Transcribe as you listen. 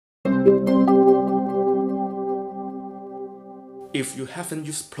If you haven't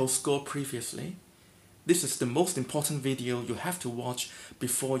used ProScore previously, this is the most important video you have to watch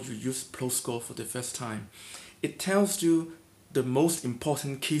before you use ProScore for the first time. It tells you the most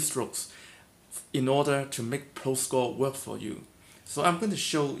important keystrokes in order to make ProScore work for you. So I'm going to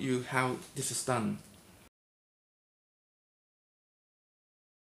show you how this is done.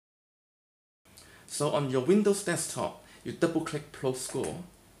 So on your Windows desktop, you double-click ProScore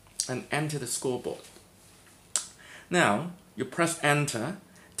and enter the scoreboard. Now, you press enter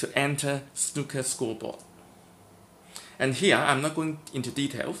to enter Snooker Scoreboard. And here, I'm not going into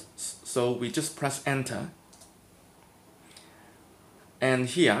details, so we just press enter. And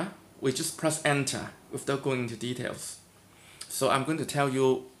here, we just press enter without going into details. So I'm going to tell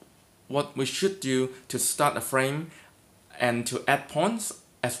you what we should do to start a frame and to add pawns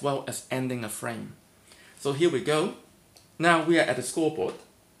as well as ending a frame. So here we go. Now we are at the scoreboard.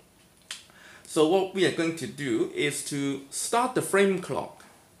 So what we are going to do is to start the frame clock.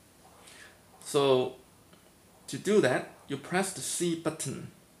 So to do that, you press the C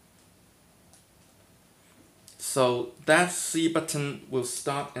button. So that C button will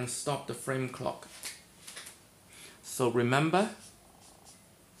start and stop the frame clock. So remember,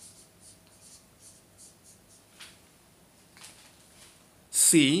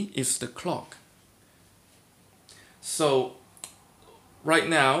 C is the clock. So right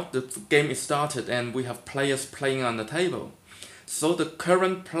now, the game is started and we have players playing on the table. So the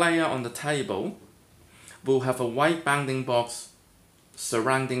current player on the table will have a white bounding box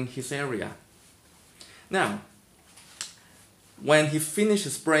surrounding his area. Now, when he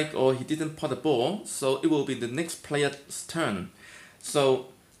finishes break or he didn't pot a ball, so it will be the next player's turn. So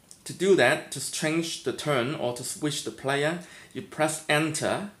to do that, to change the turn or to switch the player, you press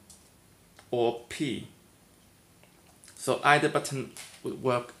enter or P. So either button would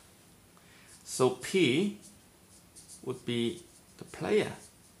work. So P would be the player.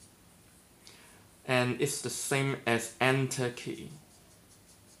 And it's the same as enter key.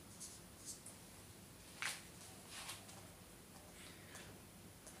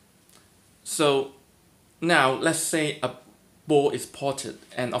 So now let's say a ball is potted,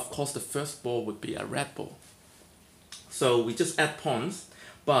 and of course the first ball would be a red ball. So we just add pawns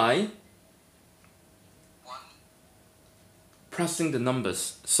by pressing the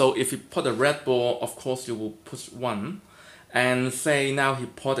numbers. So if you put a red ball, of course you will push 1. And say now he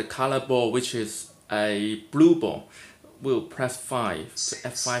put a color ball, which is a blue ball. We'll press 5 to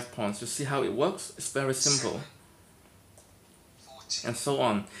add 5 pawns. You see how it works? It's very simple. And so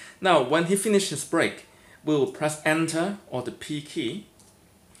on. Now when he finishes break, we will press enter or the P key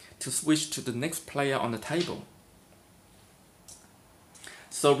to switch to the next player on the table.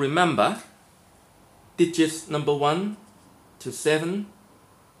 So remember, digits number 1 to 7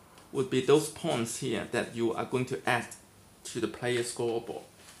 would be those pawns here that you are going to add to the player scoreboard.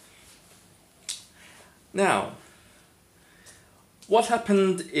 Now, what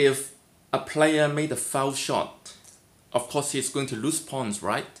happened if a player made a foul shot? Of course, he's going to lose pawns,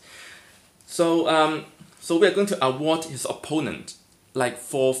 right? So, we are going to award his opponent like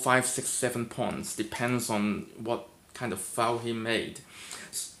 4, 5, 6, 7 pawns, depends on what kind of foul he made.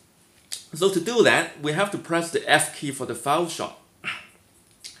 So to do that, we have to press the F key for the foul shot.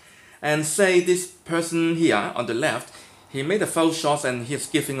 And say this person here on the left, he made a foul shot and he's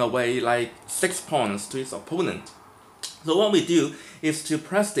giving away like 6 pawns to his opponent. So what we do is to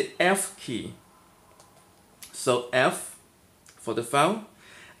press the F key. So F for the foul,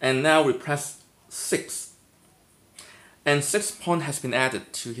 and now we press 6. And 6 pawns has been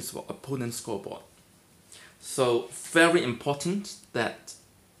added to his opponent's scoreboard. So very important that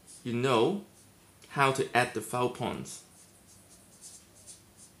you know how to add the foul pawns.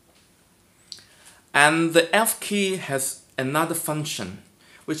 And the F key has another function,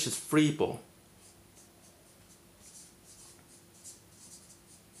 which is free ball.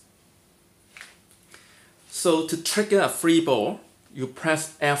 So to trigger a free ball, you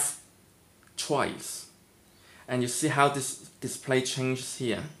press F twice. And you see how this display changes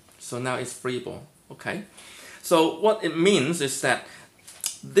here. So now it's free ball. Okay. So what it means is that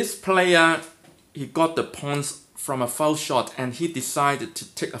this player, he got the pawns from a foul shot and he decided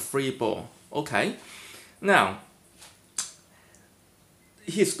to take a free ball. Okay, now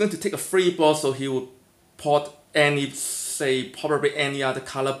he's going to take a free ball, so he will pot any, say probably any other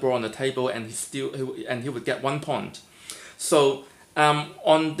color ball on the table, and he would get 1 pawn. So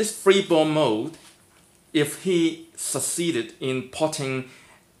on this free ball mode, if he succeeded in potting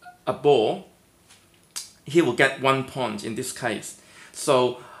a ball, he will get 1 pawn in this case.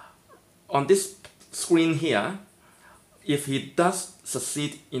 So on this screen here, if he does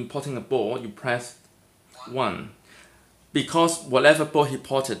succeed in potting a ball, you press 1. Because whatever ball he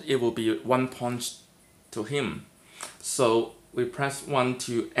potted, it will be 1 point to him. So we press 1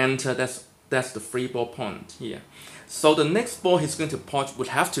 to enter, that's the free ball point here. So the next ball he's going to pot would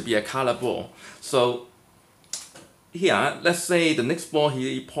have to be a color ball. So here, let's say the next ball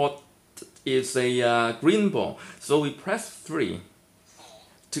he pot is a green ball. So we press 3.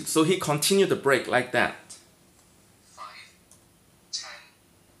 So he continued the break like that. 5, 10.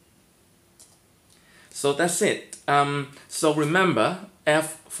 So that's it. So remember,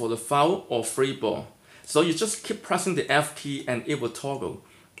 F for the foul or free ball. So you just keep pressing the F key and it will toggle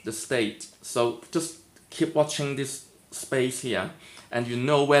the state. So just keep watching this space here and you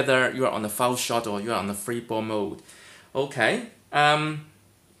know whether you are on a foul shot or you are on a free ball mode. Okay.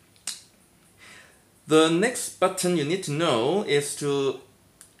 The next button you need to know is to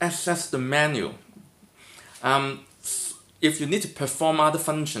access the menu. If you need to perform other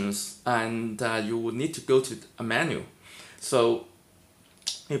functions, and you will need to go to a menu. So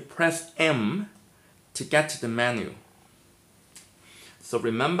you press M to get to the menu. So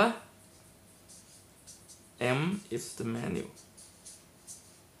remember, M is the menu.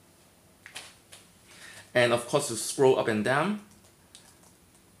 And of course you scroll up and down,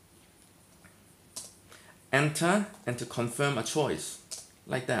 enter, and to confirm a choice,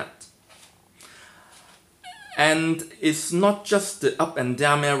 like that. And it's not just the up and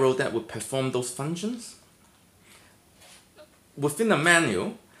down arrow that will perform those functions. Within the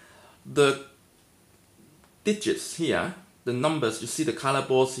menu, the digits here, the numbers, you see the color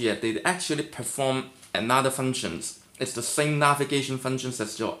balls here, they actually perform another functions. It's the same navigation functions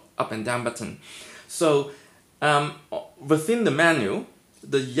as your up and down button. So within the menu,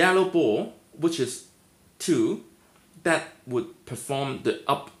 the yellow ball, which is 2, that would perform the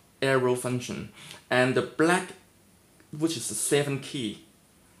up arrow function, and the black, which is the 7 key,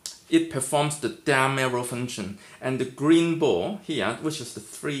 it performs the down arrow function, and the green ball here, which is the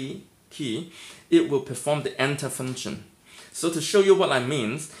 3 key, it will perform the enter function. So to show you what I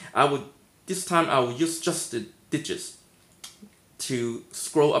mean, this time I will use just the digits to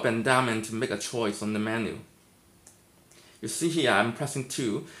scroll up and down and to make a choice on the menu. You see here I'm pressing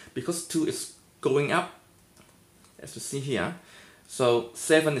 2 because 2 is going up, as you see here. So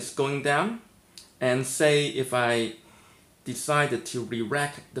 7 is going down, and say if I decided to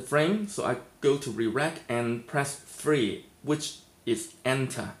re-rack the frame, so I go to re-rack and press 3, which is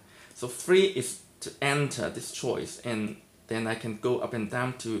enter. So 3 is to enter this choice, and then I can go up and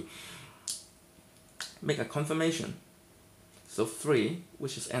down to make a confirmation. So 3,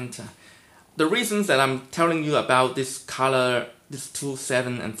 which is enter. The reasons that I'm telling you about this color, this 2,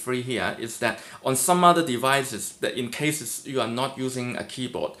 7, and 3 here, is that on some other devices, that in cases you are not using a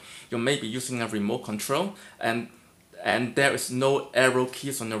keyboard, you may be using a remote control, and there is no arrow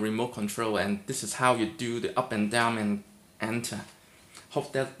keys on the remote control, and this is how you do the up and down and enter.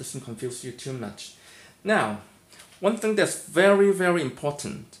 Hope that doesn't confuse you too much. Now, one thing that's very, very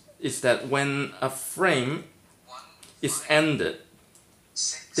important is that when a frame is ended,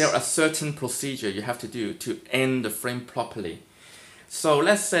 there are certain procedure you have to do to end the frame properly. So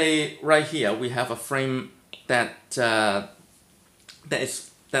let's say right here we have a frame that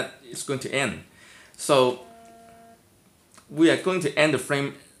is going to end. So we are going to end the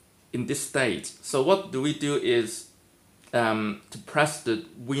frame in this state. So what do we do is to press the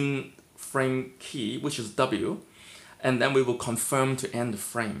win frame key, which is W, and then we will confirm to end the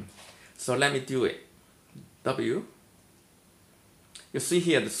frame. So let me do it. W. You see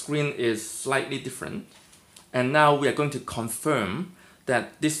here the screen is slightly different, and now we are going to confirm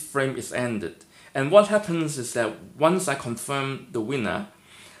that this frame is ended. And what happens is that once I confirm the winner,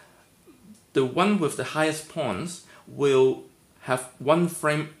 the one with the highest points will have 1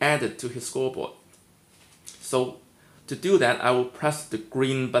 frame added to his scoreboard. So to do that, I will press the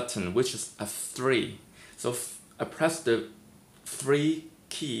green button, which is a 3. So I press the 3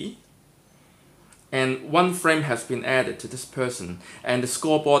 key, and 1 frame has been added to this person, and the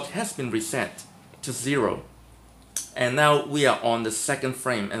scoreboard has been reset to 0. And now we are on the second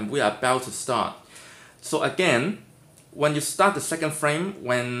frame, and we are about to start. So again, when you start the second frame,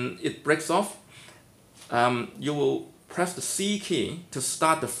 when it breaks off, you will press the C key to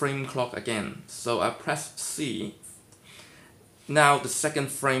start the frame clock again. So I press C. Now the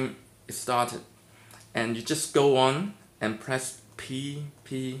second frame is started, and you just go on and press P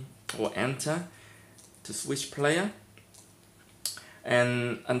or enter to switch player,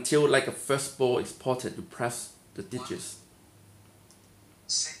 and until like a first ball is potted, you press the digits.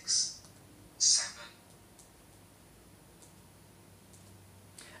 6, 7.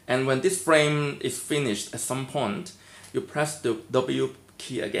 And when this frame is finished at some point, you press the W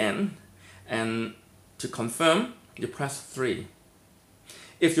key again, and to confirm, you press 3.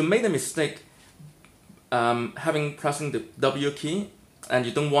 If you made a mistake pressing the W key and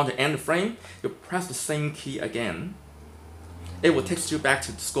you don't want to end the frame, you press the same key again. It will take you back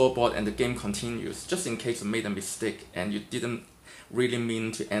to the scoreboard and the game continues, just in case you made a mistake and you didn't really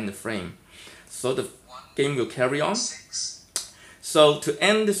mean to end the frame. So the game will carry on. So to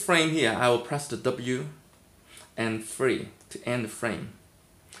end this frame here, I will press the W and 3 to end the frame.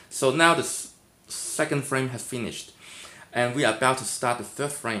 So now the second frame has finished, and we are about to start the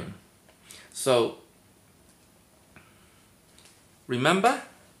third frame. So remember,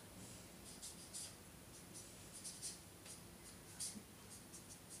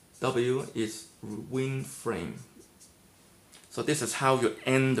 W is win frame. So this is how you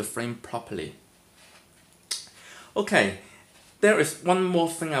end the frame properly. Okay, there is one more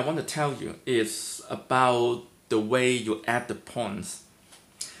thing I want to tell you, is about the way you add the pawns.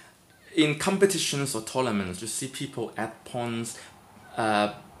 In competitions or tournaments, you see people add pawns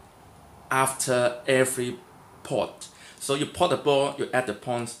after every pot. So you pot a ball, you add the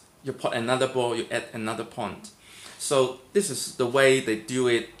pawns, you pot another ball, you add another pawn. So this is the way they do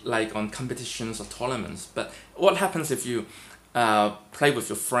it, like on competitions or tournaments. But what happens if you play with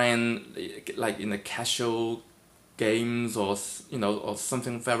your friend, like in a casual games, or or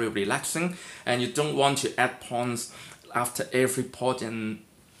something very relaxing, and you don't want to add pawns after every pot, and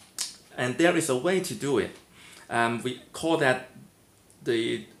there is a way to do it. We call that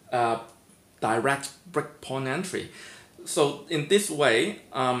the direct brick pawn entry. So in this way,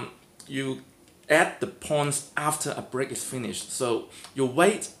 you add the pawns after a brick is finished. So you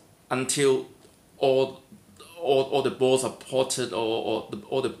wait until all the balls are potted, or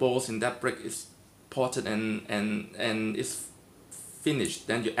all the balls in that brick is potted and is finished.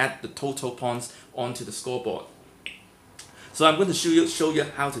 Then you add the total pawns onto the scoreboard. So I'm going to show you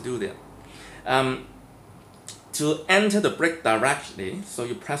how to do that. To enter the brick directly, so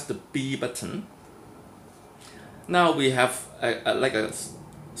you press the B button. Now we have like a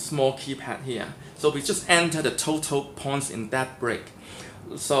small keypad here. So we just enter the total pawns in that brick.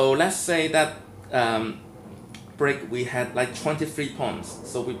 So let's say that brick we had like 23 pawns.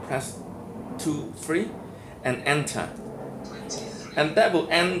 So we press 2, 3 and enter. 23. And that will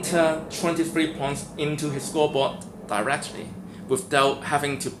enter 23 pawns into his scoreboard directly, without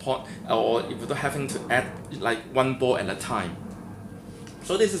having to pot, or without having to add like one ball at a time.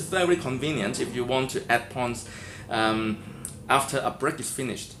 So this is very convenient if you want to add pawns after a brick is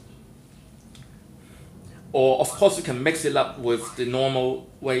finished. Or of course you can mix it up with the normal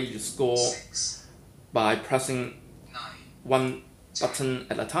way you score 6, by pressing 9, one button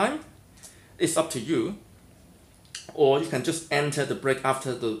at a time. It's up to you. Or you can just enter the brick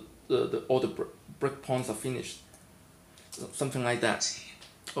after all the brick pawns are finished. Something like that.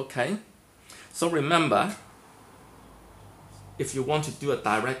 Okay. So remember, if you want to do a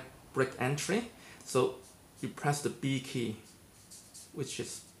direct brick entry, so you press the B key, which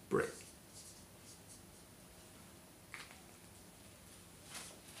is brick.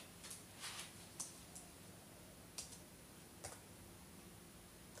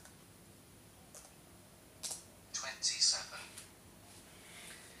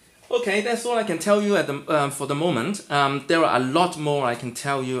 Okay, that's all I can tell you at for the moment. There are a lot more I can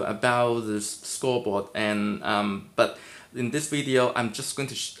tell you about this scoreboard, and but in this video, I'm just going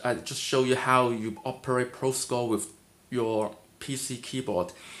to just show you how you operate ProScore with your PC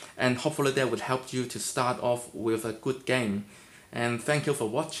keyboard, and hopefully that would help you to start off with a good game. And thank you for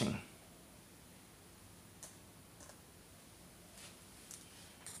watching.